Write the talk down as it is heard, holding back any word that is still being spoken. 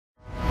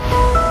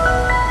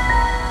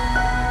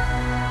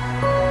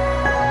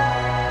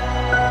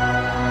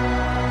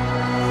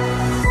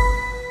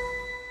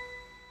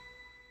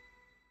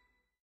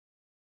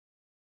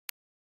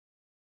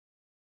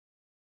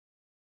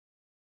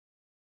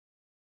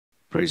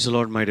Praise the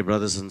Lord, my dear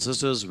brothers and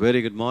sisters.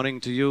 Very good morning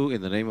to you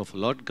in the name of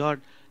Lord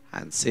God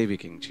and Savior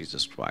King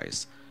Jesus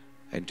Christ.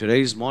 In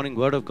today's morning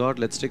word of God,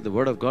 let's take the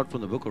word of God from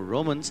the book of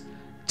Romans,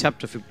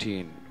 chapter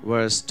 15,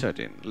 verse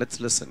 13. Let's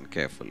listen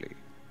carefully.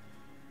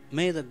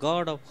 May the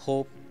God of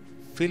hope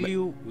fill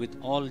you with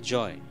all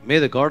joy May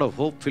the God of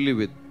hope fill you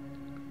with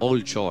all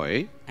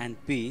joy and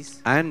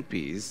peace and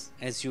peace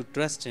as you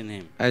trust in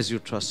Him. as you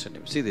trust in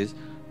Him. See this,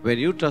 when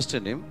you trust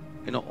in Him,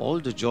 all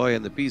the joy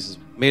and the peace is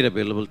made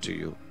available to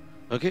you.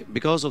 Okay,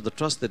 because of the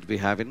trust that we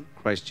have in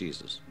Christ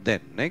Jesus. Then,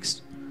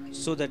 next,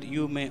 So that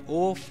you may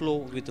overflow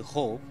with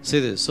hope say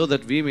this, so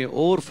that we may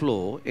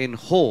overflow in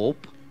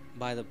hope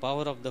by the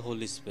power of the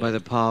Holy Spirit. by the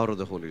power of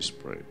the Holy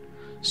Spirit.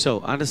 So,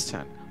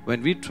 understand,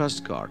 when we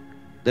trust God,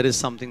 there is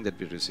something that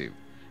we receive.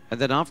 And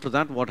then after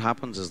that, what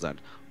happens is that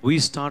we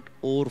start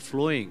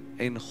overflowing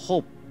in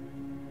hope.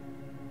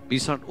 We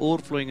start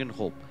overflowing in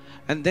hope.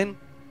 And then,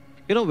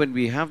 when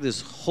we have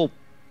this hope,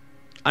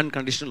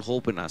 unconditional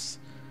hope in us,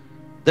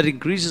 that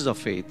increases our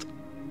faith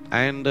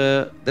and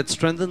that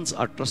strengthens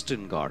our trust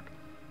in God.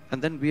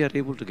 And then we are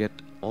able to get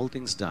all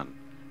things done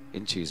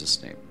in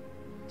Jesus' name.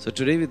 So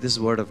today with this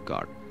word of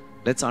God,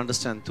 let's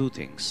understand two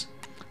things.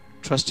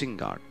 Trusting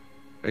God.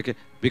 Okay,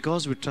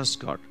 because we trust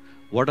God,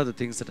 what are the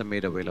things that are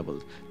made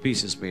available?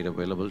 Peace is made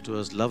available to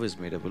us, love is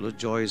made available,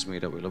 joy is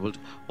made available.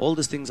 All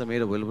these things are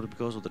made available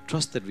because of the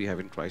trust that we have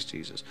in Christ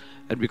Jesus.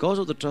 And because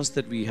of the trust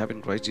that we have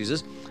in Christ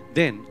Jesus,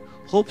 then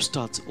hope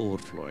starts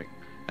overflowing.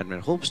 And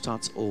when hope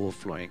starts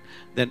overflowing,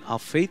 then our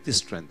faith is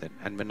strengthened.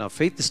 And when our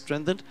faith is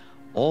strengthened,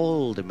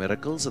 all the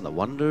miracles and the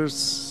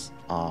wonders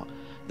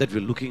that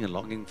we're looking and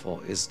longing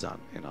for is done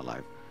in our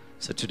life.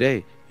 So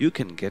today, you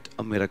can get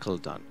a miracle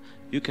done.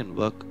 You can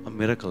work a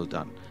miracle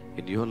done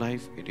in your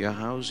life, in your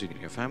house, in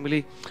your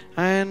family,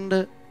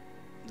 and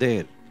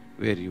there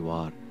where you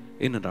are,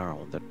 in and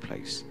around that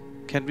place.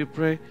 Can we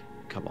pray?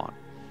 Come on.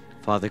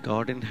 Father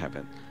God in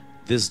heaven,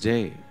 this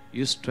day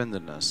you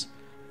strengthen us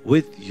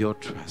with your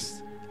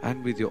trust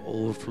and with your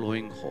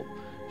overflowing hope,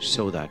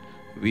 so that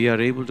we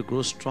are able to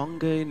grow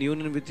stronger in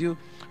union with you,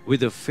 with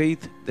the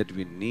faith that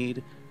we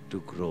need to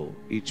grow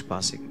each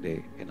passing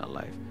day in our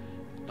life.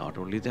 Not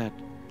only that,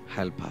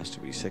 help us to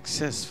be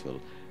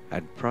successful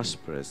and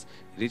prosperous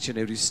in each and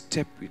every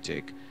step we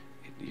take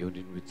in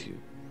union with you.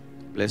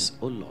 Bless,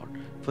 O Lord,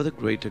 for the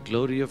greater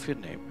glory of your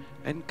name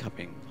and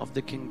coming of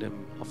the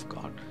kingdom of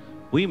God.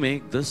 We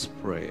make this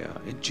prayer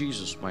in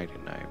Jesus' mighty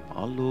name,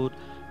 our Lord.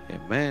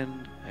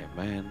 Amen,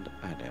 amen,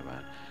 and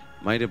amen.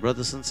 My dear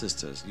brothers and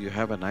sisters, you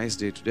have a nice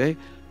day today.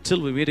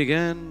 Till we meet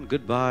again,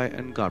 goodbye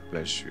and God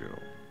bless you.